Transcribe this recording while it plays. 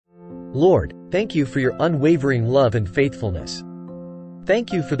Lord, thank you for your unwavering love and faithfulness.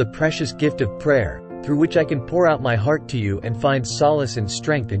 Thank you for the precious gift of prayer, through which I can pour out my heart to you and find solace and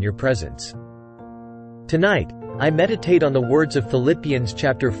strength in your presence. Tonight, I meditate on the words of Philippians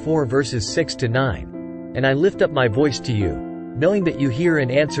chapter 4 verses 6 to 9, and I lift up my voice to you, knowing that you hear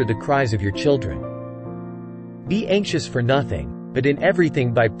and answer the cries of your children. Be anxious for nothing, but in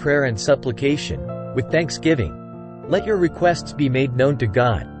everything by prayer and supplication, with thanksgiving, let your requests be made known to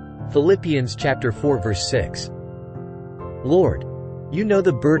God. Philippians chapter 4 verse 6. Lord, you know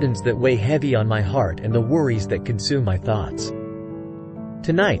the burdens that weigh heavy on my heart and the worries that consume my thoughts.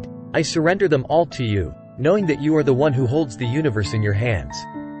 Tonight, I surrender them all to you, knowing that you are the one who holds the universe in your hands.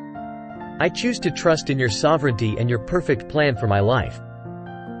 I choose to trust in your sovereignty and your perfect plan for my life.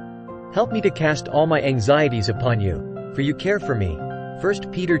 Help me to cast all my anxieties upon you, for you care for me.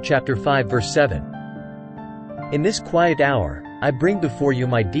 1 Peter chapter 5 verse 7. In this quiet hour, I bring before you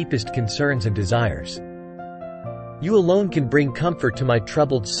my deepest concerns and desires. You alone can bring comfort to my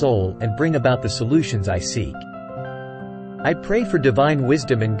troubled soul and bring about the solutions I seek. I pray for divine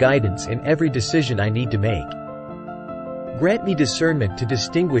wisdom and guidance in every decision I need to make. Grant me discernment to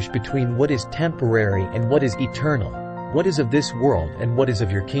distinguish between what is temporary and what is eternal, what is of this world and what is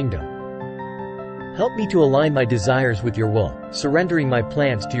of your kingdom. Help me to align my desires with your will, surrendering my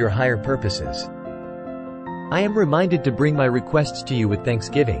plans to your higher purposes. I am reminded to bring my requests to you with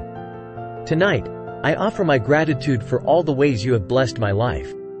thanksgiving. Tonight, I offer my gratitude for all the ways you have blessed my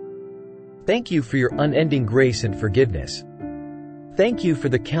life. Thank you for your unending grace and forgiveness. Thank you for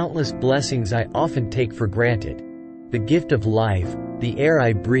the countless blessings I often take for granted. The gift of life, the air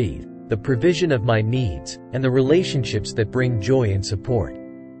I breathe, the provision of my needs, and the relationships that bring joy and support.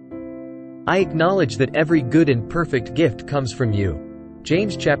 I acknowledge that every good and perfect gift comes from you.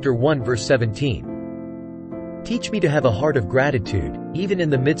 James chapter 1 verse 17. Teach me to have a heart of gratitude, even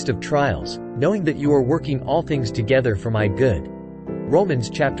in the midst of trials, knowing that you are working all things together for my good. Romans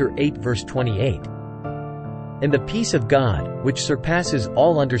chapter 8 verse 28. And the peace of God, which surpasses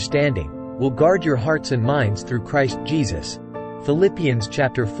all understanding, will guard your hearts and minds through Christ Jesus. Philippians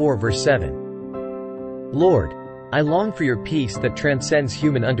chapter 4 verse 7. Lord, I long for your peace that transcends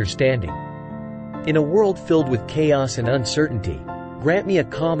human understanding. In a world filled with chaos and uncertainty, grant me a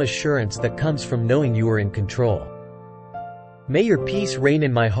calm assurance that comes from knowing you are in control. May your peace reign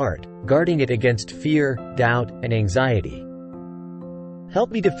in my heart, guarding it against fear, doubt, and anxiety. Help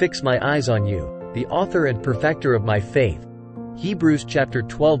me to fix my eyes on you, the author and perfecter of my faith. Hebrews chapter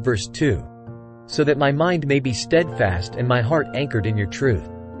 12 verse 2. So that my mind may be steadfast and my heart anchored in your truth.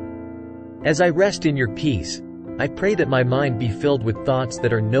 As I rest in your peace, I pray that my mind be filled with thoughts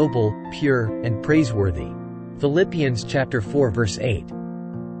that are noble, pure, and praiseworthy. Philippians chapter 4 verse 8.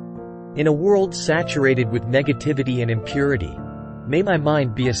 In a world saturated with negativity and impurity, may my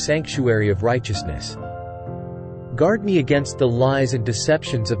mind be a sanctuary of righteousness. Guard me against the lies and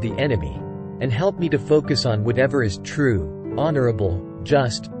deceptions of the enemy, and help me to focus on whatever is true, honorable,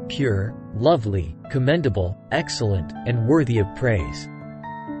 just, pure, lovely, commendable, excellent, and worthy of praise.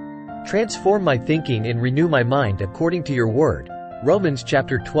 Transform my thinking and renew my mind according to your word. Romans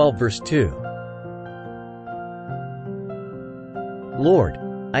chapter 12 verse 2. Lord,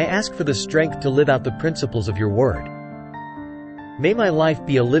 I ask for the strength to live out the principles of your word. May my life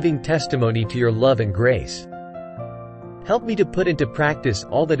be a living testimony to your love and grace. Help me to put into practice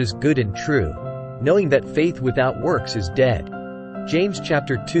all that is good and true, knowing that faith without works is dead. James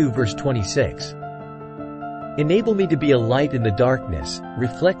chapter 2 verse 26. Enable me to be a light in the darkness,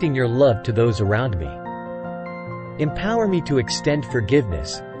 reflecting your love to those around me. Empower me to extend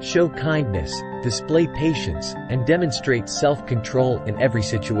forgiveness, show kindness, display patience, and demonstrate self-control in every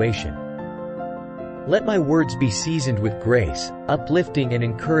situation. Let my words be seasoned with grace, uplifting and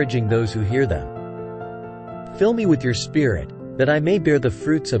encouraging those who hear them. Fill me with your Spirit, that I may bear the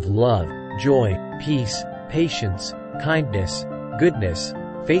fruits of love, joy, peace, patience, kindness, goodness,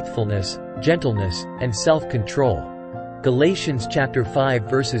 faithfulness, gentleness, and self-control. Galatians chapter 5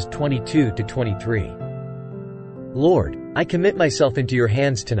 verses 22 to 23. Lord, I commit myself into your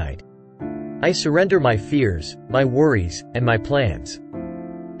hands tonight. I surrender my fears, my worries, and my plans.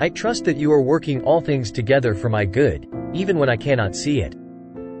 I trust that you are working all things together for my good, even when I cannot see it.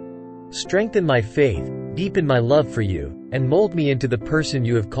 Strengthen my faith, deepen my love for you, and mold me into the person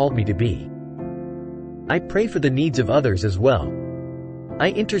you have called me to be. I pray for the needs of others as well. I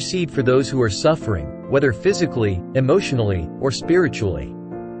intercede for those who are suffering, whether physically, emotionally, or spiritually.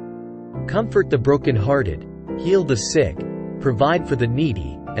 Comfort the brokenhearted, heal the sick, provide for the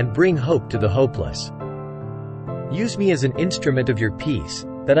needy, and bring hope to the hopeless. Use me as an instrument of your peace,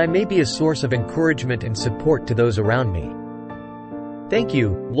 that I may be a source of encouragement and support to those around me. Thank you,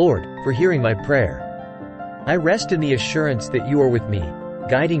 Lord, for hearing my prayer. I rest in the assurance that you are with me,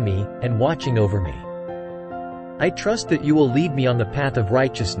 guiding me, and watching over me. I trust that you will lead me on the path of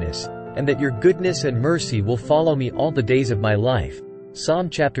righteousness, and that your goodness and mercy will follow me all the days of my life. Psalm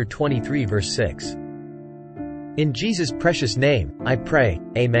chapter 23 verse 6. In Jesus' precious name, I pray,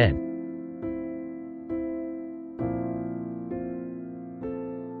 Amen.